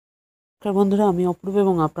নমস্কার বন্ধুরা, আমি অপূর্ব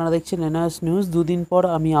এবং আপনারা দেখছেন NIOS নিউজ। দুদিন পর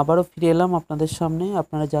আমি আবারও ফিরে এলাম আপনাদের সামনে।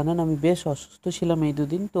 আপনারা জানেন আমি বেশ অসুস্থ ছিলাম এই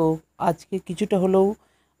দুদিন, তো আজকে কিছুটা হলেও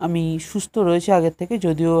আমি সুস্থ রয়েছে আগের থেকে,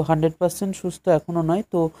 যদিও 100% সুস্থ এখনও নয়।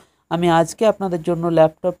 তো আমি আজকে আপনাদের জন্য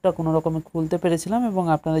ল্যাপটপটা কোনো রকমে খুলতে পেরেছিলাম এবং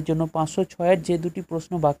আপনাদের জন্য 506-এর যে দুটি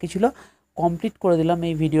প্রশ্ন বাকি ছিল কমপ্লিট করে দিলাম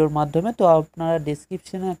এই ভিডিওর মাধ্যমে। তো আপনারা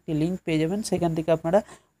ডেসক্রিপশনে একটি লিঙ্ক পেয়ে যাবেন, সেখান থেকে আপনারা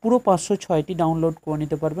পুরো 506টি ডাউনলোড করে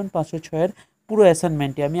নিতে পারবেন, 506-এর পুরো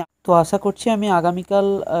অ্যাসাইনমেন্টটি। আমি তো আশা করছি আমি আগামীকাল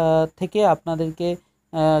থেকে আপনাদেরকে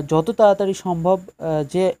যত তাড়াতাড়ি সম্ভব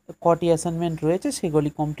যে কটি অ্যাসাইনমেন্ট রয়েছে সেগুলি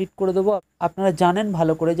কমপ্লিট করে দেবো। আপনারা জানেন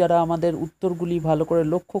ভালো করে, যারা আমাদের উত্তরগুলি ভালো করে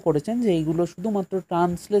লক্ষ্য করেছেন, যে এইগুলো শুধুমাত্র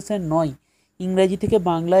ট্রান্সলেশন নয়, ইংরেজি থেকে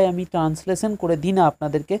বাংলায় আমি ট্রান্সলেশন করে দিই না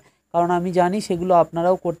আপনাদেরকে, কারণ আমি জানি সেগুলো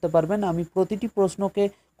আপনারাও করতে পারবেন। আমি প্রতিটি প্রশ্নকে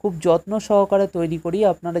খুব যত্ন সহকারে তৈরি করি।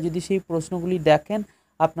 আপনারা যদি সেই প্রশ্নগুলি দেখেন,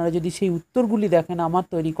 আপনারা যদি সেই উত্তরগুলি দেখেন আমার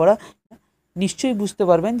তৈরি করা, নিশ্চয়ই বুঝতে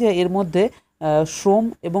পারবেন যে এর মধ্যে শ্রম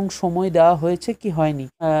এবং সময় দেওয়া হয়েছে কি হয়নি।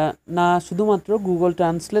 না শুধুমাত্র গুগল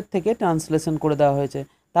ট্রান্সলেট থেকে ট্রান্সলেশন করে দেওয়া হয়েছে,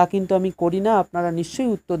 তা কিন্তু আমি করি না। আপনারা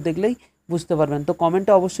নিশ্চয়ই উত্তর দেখলেই বুঝতে পারবেন। তো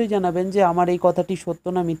কমেন্টে অবশ্যই জানাবেন যে আমার এই কথাটি সত্য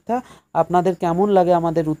না মিথ্যা, আপনাদের কেমন লাগে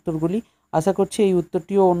আমাদের উত্তরগুলি। আশা করছি এই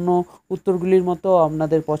উত্তরটিও অন্য উত্তরগুলির মতো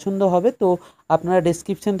আপনাদের পছন্দ হবে। তো আপনারা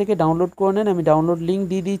ডেসক্রিপশন থেকে ডাউনলোড করে নেন, আমি ডাউনলোড লিঙ্ক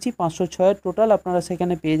দিয়ে দিয়েছি। 506-এর টোটাল আপনারা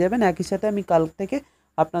সেখানে পেয়ে যাবেন। একই সাথে আমি কাল থেকে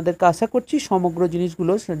আপনাদেরকে আশা করছি সমগ্র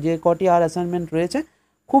জিনিসগুলো, যে কটি আর অ্যাসাইনমেন্ট রয়েছে,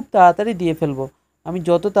 খুব তাড়াতাড়ি দিয়ে ফেলবো। আমি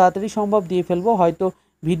যত তাড়াতাড়ি সম্ভব দিয়ে ফেলবো। হয়তো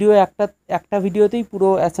একটা ভিডিওতেই পুরো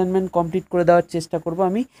অ্যাসাইনমেন্ট কমপ্লিট করে দেওয়ার চেষ্টা করব,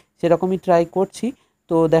 আমি সেরকমই ট্রাই করছি।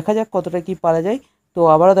 তো দেখা যাক কতটা কি পারা যায়। তো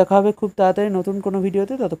আবারও দেখা হবে খুব তাড়াতাড়ি নতুন কোনো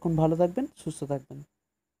ভিডিওতে। ততক্ষণ ভালো থাকবেন, সুস্থ থাকবেন।